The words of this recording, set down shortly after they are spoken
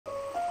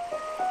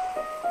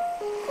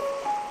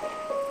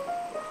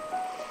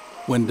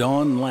when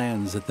dawn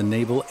lands at the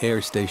Naval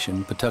Air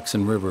Station,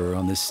 Patuxent River,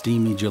 on this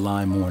steamy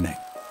July morning.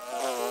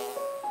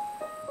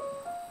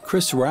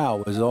 Chris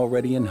Rao is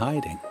already in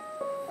hiding.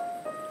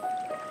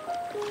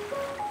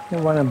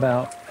 It went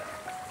about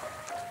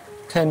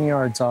 10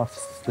 yards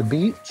off the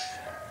beach,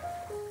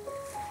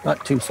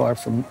 not too far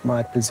from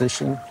my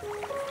position.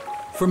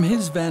 From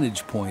his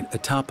vantage point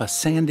atop a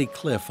sandy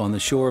cliff on the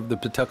shore of the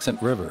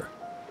Patuxent River,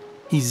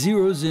 he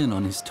zeroes in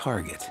on his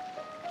target,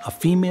 a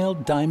female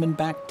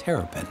diamondback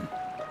terrapin.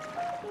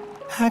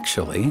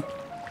 Actually,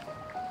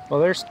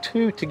 well, there's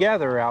two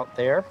together out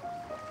there.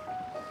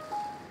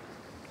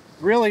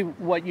 Really,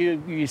 what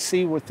you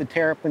see with the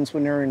terrapins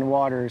when they're in the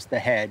water is the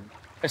head,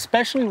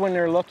 especially when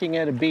they're looking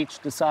at a beach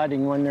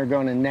deciding when they're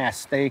going to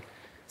nest. They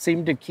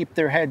seem to keep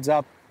their heads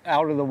up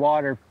out of the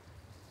water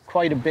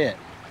quite a bit.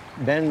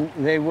 Then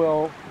they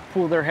will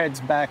pull their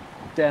heads back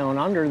down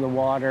under the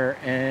water,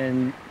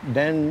 and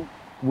then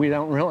we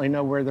don't really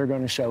know where they're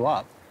going to show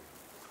up.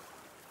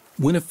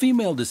 when a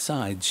female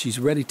decides she's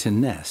ready to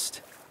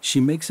nest, she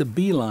makes a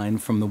beeline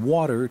from the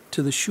water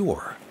to the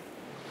shore.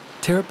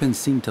 Terrapins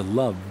seem to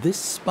love this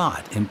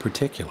spot in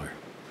particular,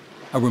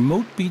 a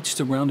remote beach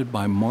surrounded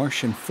by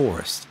marsh and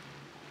forest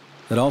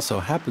that also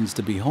happens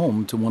to be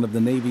home to one of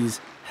the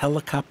Navy's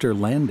helicopter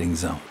landing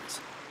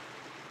zones.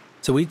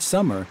 So each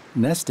summer,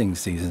 nesting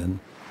season,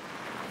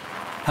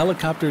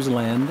 helicopters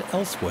land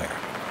elsewhere,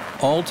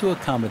 all to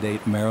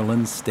accommodate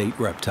Maryland's state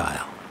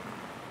reptile.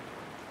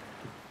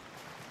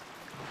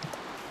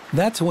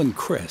 That's when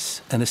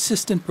Chris, an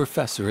assistant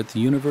professor at the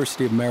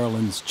University of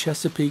Maryland's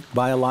Chesapeake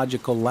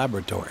Biological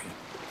Laboratory,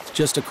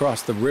 just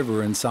across the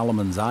river in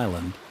Solomon's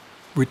Island,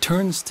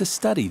 returns to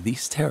study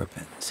these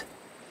terrapins.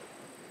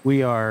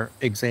 We are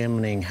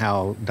examining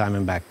how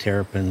diamondback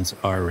terrapins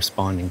are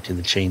responding to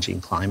the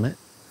changing climate.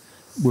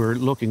 We're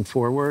looking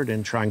forward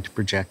and trying to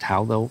project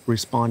how they'll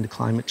respond to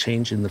climate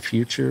change in the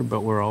future,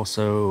 but we're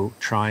also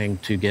trying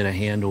to get a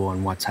handle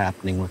on what's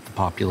happening with the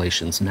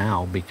populations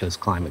now, because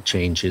climate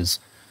change is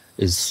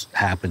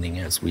happening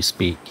as we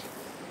speak.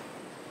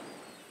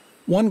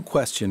 One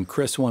question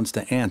Chris wants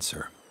to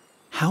answer: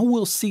 how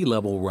will sea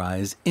level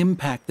rise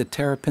impact the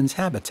terrapin's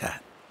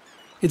habitat?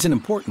 It's an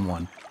important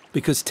one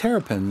because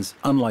terrapins,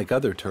 unlike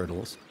other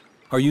turtles,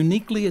 are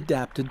uniquely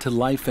adapted to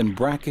life in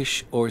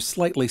brackish or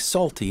slightly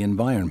salty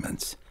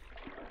environments,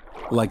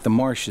 like the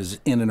marshes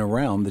in and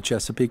around the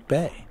Chesapeake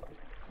Bay.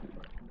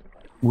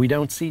 We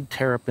don't see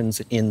terrapins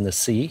in the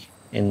sea,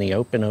 in the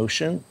open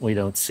ocean. We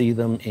don't see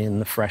them in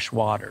the fresh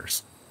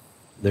waters.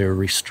 They're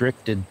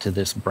restricted to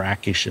this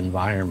brackish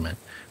environment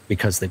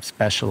because they've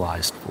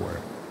specialized for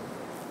it.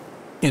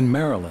 In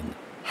Maryland,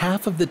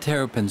 half of the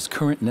terrapin's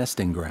current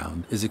nesting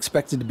ground is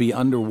expected to be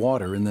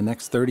underwater in the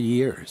next 30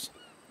 years.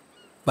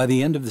 By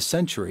the end of the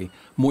century,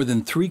 more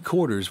than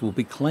 3/4 will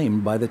be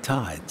claimed by the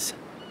tides.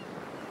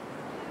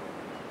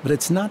 But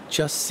it's not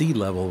just sea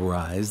level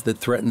rise that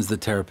threatens the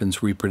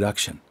terrapin's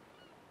reproduction.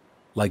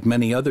 Like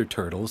many other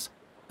turtles,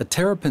 a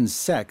terrapin's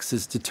sex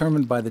is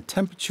determined by the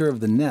temperature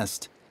of the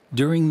nest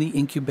during the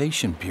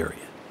incubation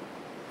period.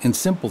 In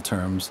simple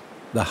terms,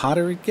 the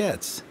hotter it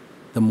gets,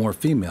 the more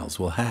females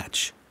will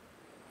hatch.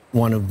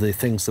 One of the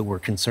things that we're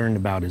concerned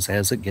about is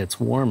as it gets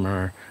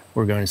warmer,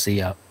 we're going to see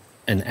an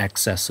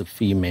excess of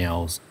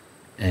females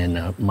and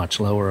a much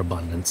lower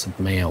abundance of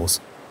males.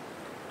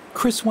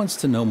 Chris wants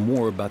to know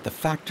more about the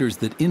factors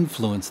that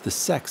influence the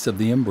sex of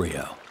the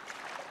embryo.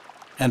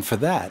 And for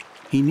that,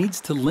 he needs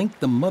to link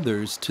the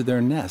mothers to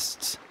their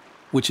nests,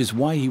 which is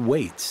why he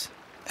waits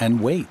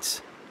and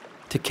waits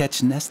to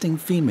catch nesting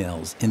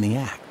females in the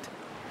act.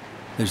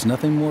 There's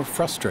nothing more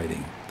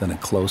frustrating than a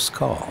close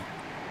call.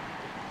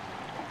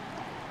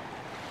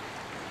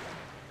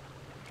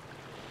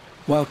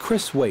 While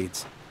Chris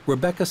waits,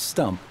 Rebecca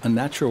Stump, a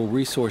natural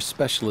resource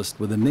specialist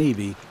with the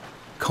Navy,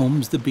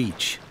 combs the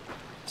beach,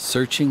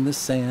 searching the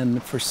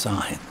sand for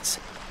signs.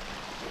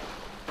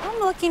 I'm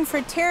looking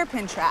for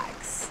terrapin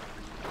tracks.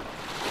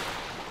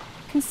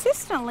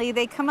 Consistently,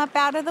 they come up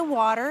out of the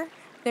water.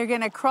 They're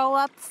gonna crawl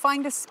up,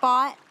 find a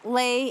spot,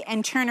 lay,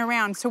 and turn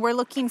around. So we're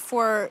looking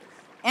for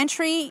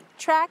entry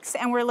tracks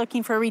and we're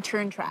looking for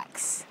return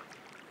tracks.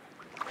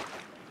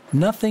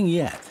 Nothing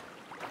yet,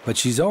 but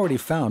she's already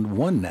found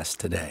one nest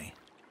today.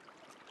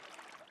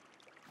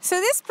 So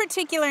this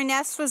particular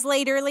nest was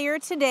laid earlier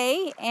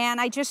today,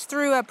 and I just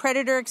threw a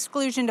predator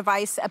exclusion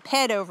device, a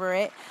PED, over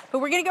it. But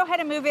we're gonna go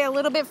ahead and move it a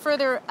little bit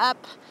further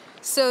up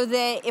so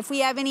that if we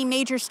have any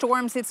major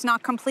storms, it's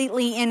not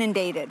completely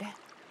inundated.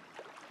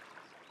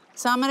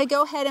 So I'm gonna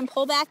go ahead and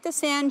pull back the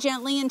sand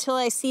gently until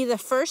I see the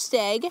first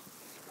egg.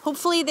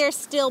 Hopefully they're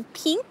still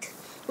pink,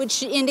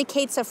 which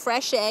indicates a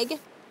fresh egg.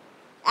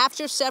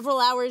 After several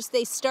hours,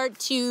 they start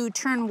to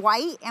turn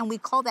white, and we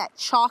call that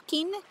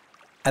chalking.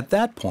 At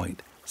that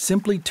point,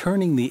 simply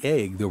turning the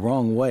egg the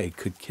wrong way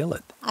could kill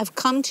it. I've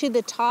come to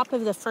the top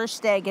of the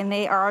first egg, and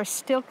they are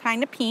still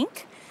kind of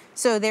pink,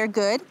 so they're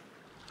good.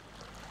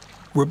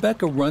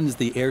 Rebecca runs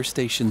the air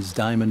station's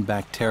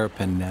diamondback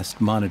terrapin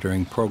nest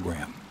monitoring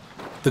program.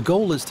 The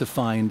goal is to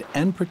find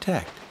and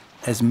protect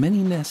as many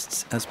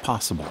nests as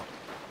possible.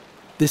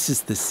 This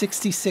is the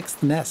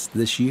 66th nest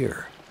this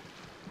year.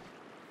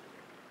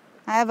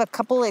 I have a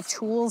couple of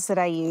tools that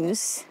I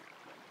use.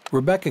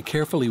 Rebecca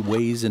carefully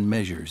weighs and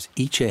measures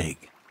each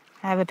egg.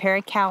 I have a pair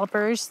of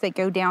calipers that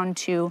go down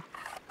to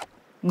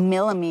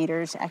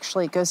millimeters.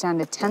 Actually, it goes down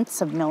to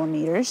tenths of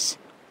millimeters.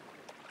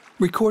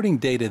 Recording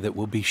data that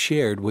will be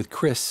shared with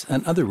Chris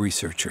and other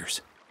researchers.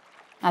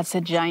 That's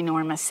a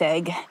ginormous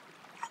egg,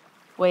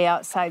 way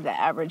outside the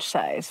average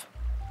size.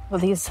 Well,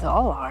 these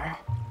all are.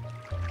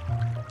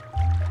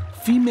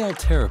 Female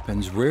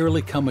terrapins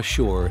rarely come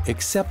ashore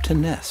except to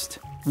nest,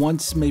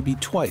 once, maybe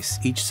twice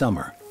each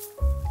summer.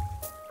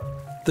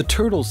 The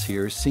turtles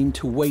here seem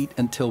to wait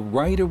until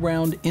right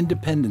around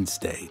Independence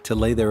Day to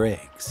lay their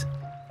eggs.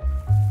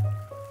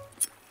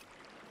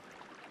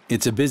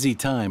 It's a busy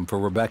time for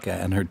Rebecca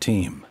and her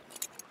team.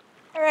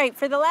 All right,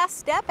 for the last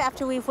step,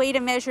 after we've weighed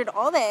and measured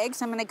all the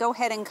eggs, I'm gonna go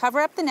ahead and cover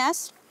up the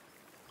nest.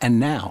 And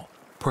now,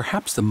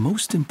 perhaps the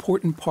most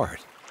important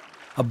part,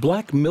 a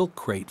black milk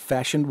crate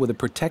fashioned with a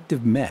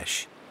protective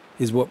mesh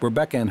is what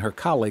Rebecca and her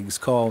colleagues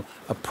call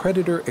a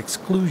predator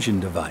exclusion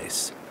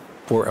device,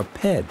 or a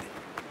PED.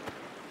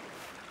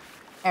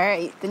 All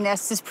right, the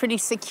nest is pretty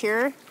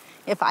secure.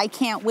 If I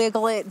can't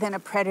wiggle it, then a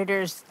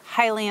predator's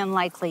highly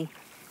unlikely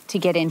to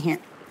get in here.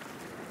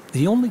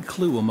 The only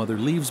clue a mother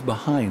leaves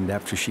behind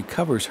after she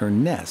covers her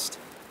nest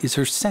is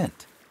her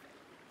scent,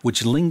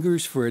 which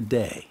lingers for a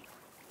day,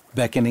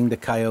 beckoning to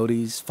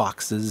coyotes,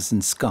 foxes,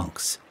 and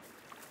skunks.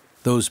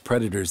 Those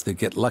predators that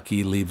get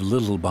lucky leave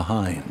little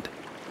behind,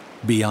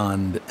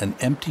 beyond an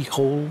empty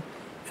hole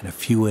and a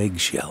few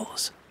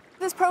eggshells.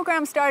 This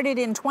program started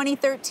in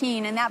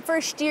 2013, and that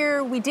first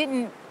year, we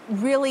didn't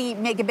really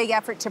make a big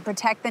effort to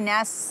protect the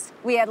nests.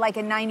 We had like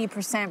a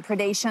 90%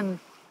 predation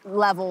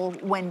level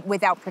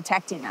without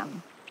protecting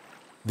them.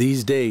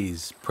 These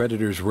days,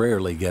 predators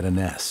rarely get a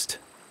nest.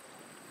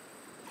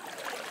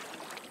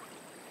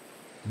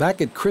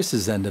 Back at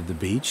Chris's end of the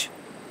beach,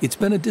 it's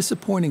been a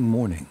disappointing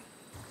morning.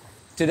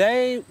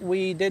 Today,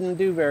 we didn't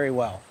do very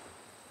well.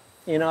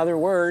 In other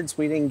words,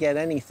 we didn't get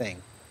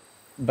anything.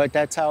 But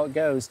that's how it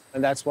goes.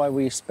 And that's why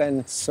we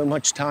spend so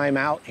much time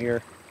out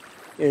here,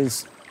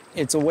 is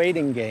it's a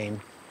waiting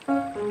game.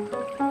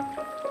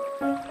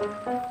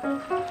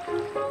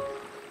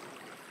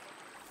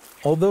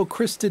 Although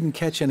Chris didn't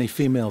catch any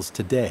females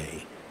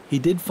today, he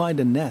did find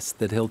a nest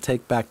that he'll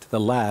take back to the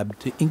lab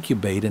to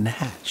incubate and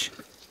hatch.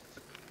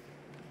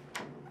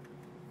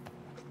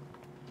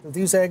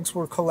 These eggs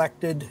were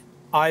collected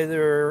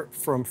either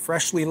from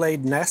freshly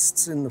laid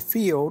nests in the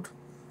field,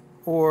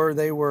 or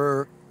they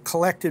were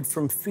collected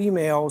from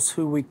females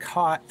who we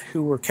caught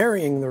who were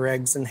carrying their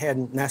eggs and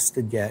hadn't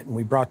nested yet, and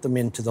we brought them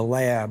into the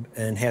lab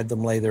and had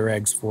them lay their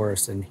eggs for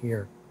us in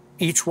here.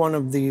 Each one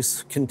of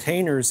these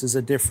containers is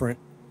a different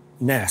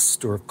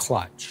nest or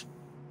clutch.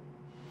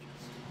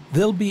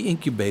 They'll be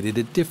incubated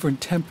at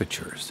different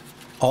temperatures,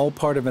 all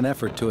part of an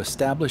effort to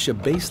establish a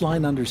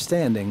baseline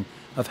understanding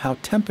of how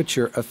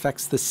temperature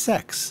affects the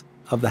sex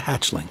of the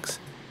hatchlings.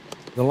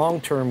 The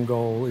long-term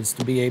goal is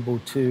to be able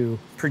to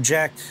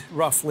project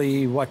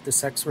roughly what the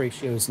sex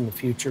ratios in the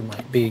future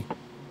might be.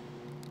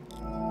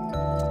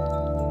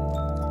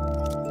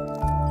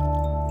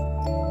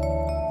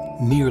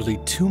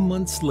 Nearly 2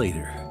 months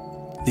later,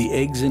 the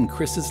eggs in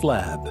Chris's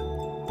lab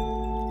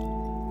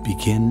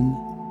begin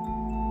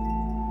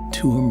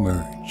to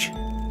emerge.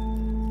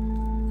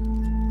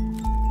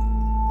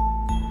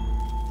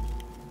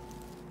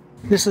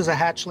 This is a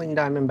hatchling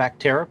diamondback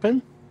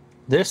terrapin.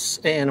 This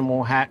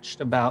animal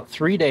hatched about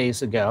 3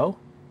 days ago.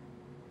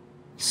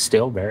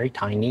 Still very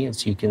tiny,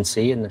 as you can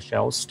see, and the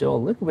shell's still a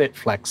little bit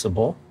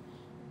flexible.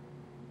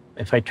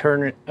 If I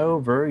turn it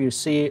over, you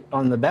see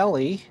on the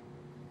belly,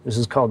 this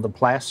is called the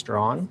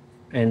plastron,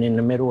 and in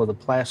the middle of the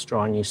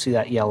plastron, you see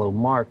that yellow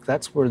mark.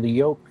 That's where the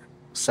yolk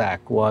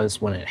sac was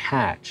when it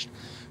hatched.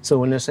 So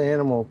when this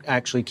animal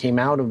actually came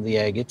out of the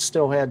egg, it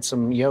still had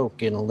some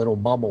yolk in a little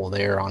bubble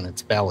there on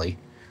its belly.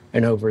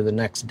 And over the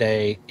next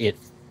day, it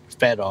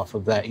fed off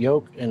of that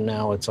yolk, and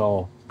now it's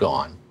all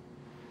gone.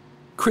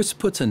 Chris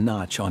puts a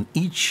notch on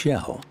each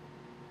shell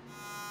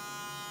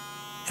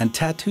and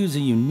tattoos a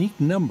unique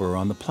number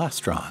on the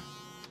plastron.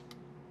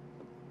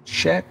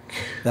 Check.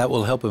 That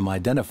will help him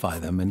identify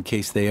them in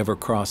case they ever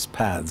cross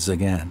paths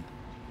again.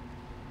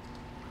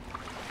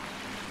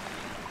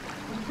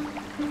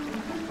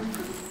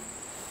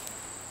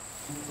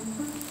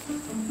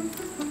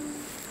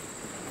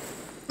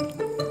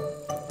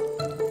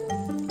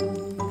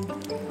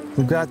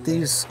 We've got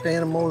these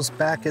animals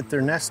back at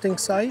their nesting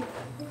site.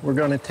 We're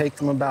going to take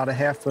them about a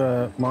half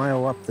a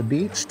mile up the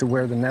beach to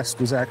where the nest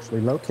was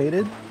actually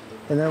located,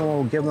 and then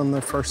we'll give them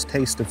the first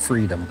taste of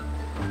freedom.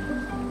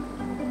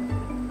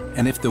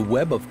 And if the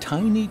web of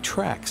tiny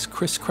tracks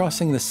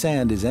crisscrossing the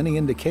sand is any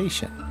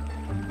indication,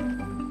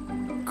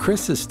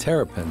 Chris's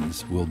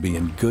terrapins will be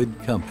in good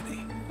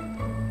company.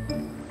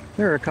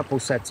 There are a couple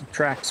sets of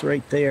tracks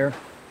right there.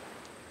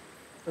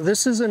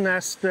 This is a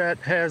nest that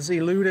has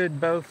eluded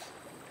both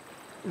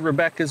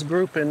Rebecca's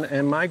group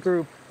and my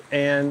group,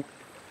 and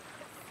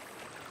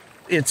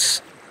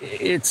it's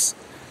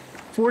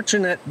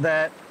fortunate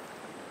that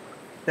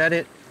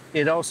that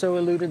it also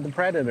eluded the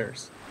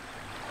predators.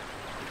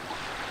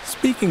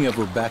 Speaking of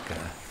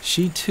Rebecca,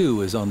 she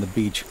too is on the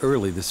beach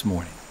early this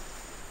morning.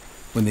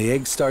 When the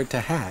eggs start to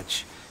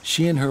hatch,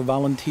 she and her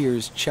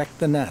volunteers check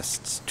the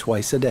nests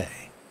twice a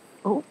day.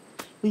 Oh,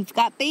 we've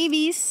got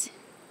babies.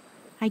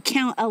 I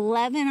count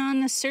 11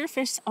 on the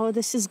surface. Oh,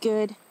 this is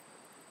good.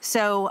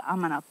 So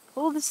I'm gonna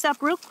pull this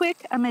up real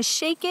quick. I'm gonna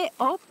shake it.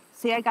 Oh,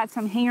 see, I got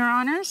some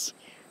hanger-oners.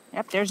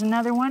 Yep, there's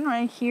another one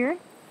right here.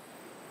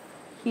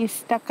 He's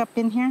stuck up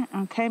in here.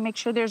 Okay, make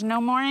sure there's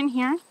no more in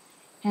here.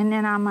 And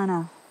then I'm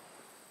gonna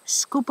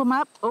scoop them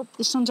up. Oh,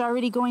 this one's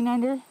already going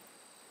under.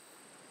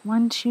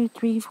 1, 2,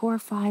 3, 4,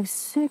 5,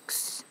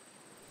 6,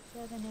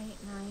 7, 8,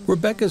 9.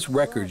 Rebecca's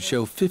records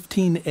show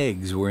 15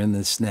 eggs were in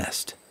this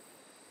nest,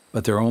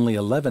 but there are only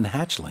 11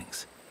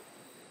 hatchlings.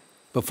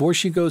 Before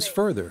she goes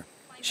further,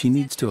 she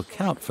needs to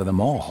account for them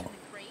all.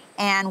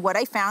 And what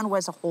I found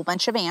was a whole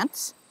bunch of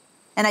ants.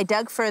 And I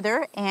dug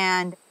further,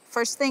 and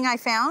first thing I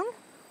found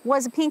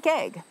was a pink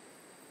egg.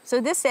 So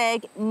this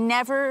egg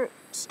never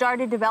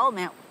started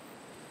development.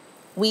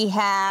 We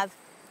have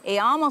a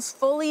almost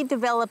fully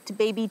developed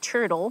baby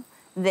turtle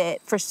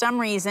that for some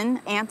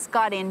reason ants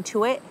got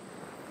into it.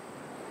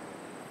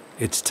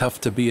 It's tough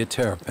to be a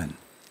terrapin,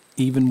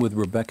 even with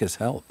Rebecca's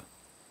help.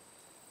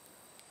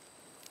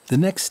 The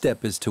next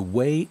step is to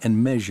weigh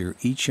and measure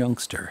each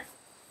youngster.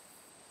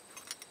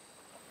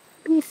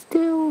 Be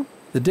still.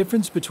 The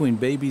difference between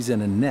babies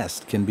and a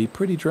nest can be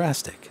pretty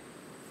drastic.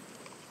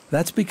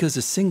 That's because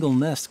a single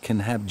nest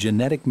can have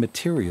genetic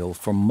material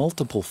from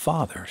multiple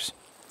fathers.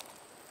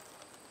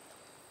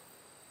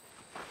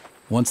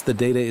 Once the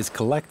data is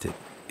collected,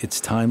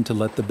 it's time to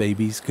let the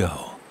babies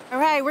go. All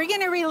right, we're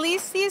gonna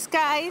release these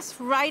guys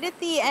right at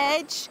the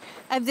edge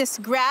of this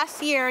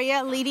grassy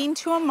area leading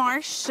to a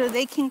marsh so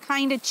they can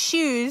kind of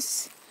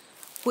choose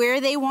where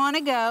they want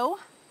to go.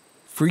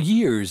 For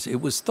years,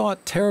 it was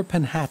thought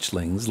terrapin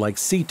hatchlings, like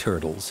sea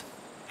turtles,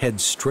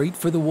 head straight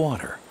for the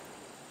water.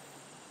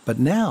 But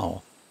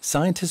now,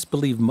 scientists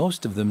believe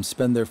most of them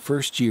spend their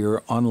first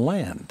year on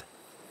land,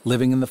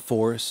 living in the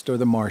forest or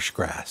the marsh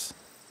grass.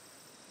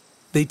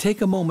 They take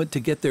a moment to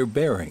get their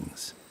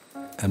bearings,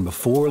 and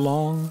before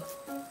long,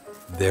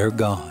 they're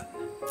gone.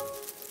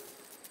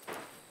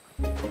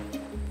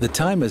 The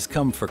time has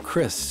come for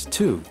Chris,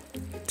 too,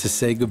 to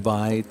say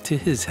goodbye to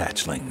his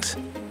hatchlings.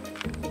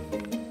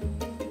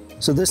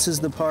 So this is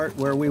the part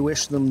where we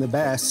wish them the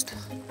best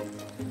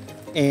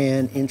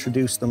and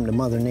introduce them to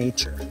Mother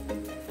Nature.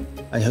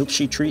 I hope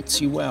she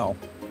treats you well,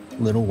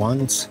 little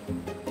ones.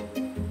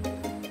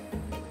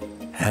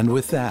 And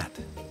with that,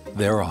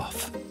 they're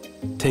off,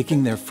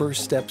 taking their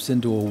first steps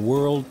into a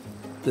world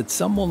that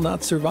some will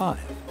not survive,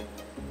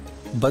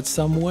 but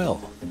some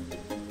will.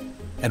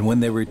 And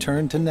when they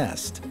return to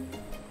nest,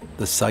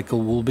 the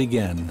cycle will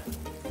begin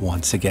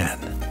once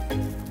again.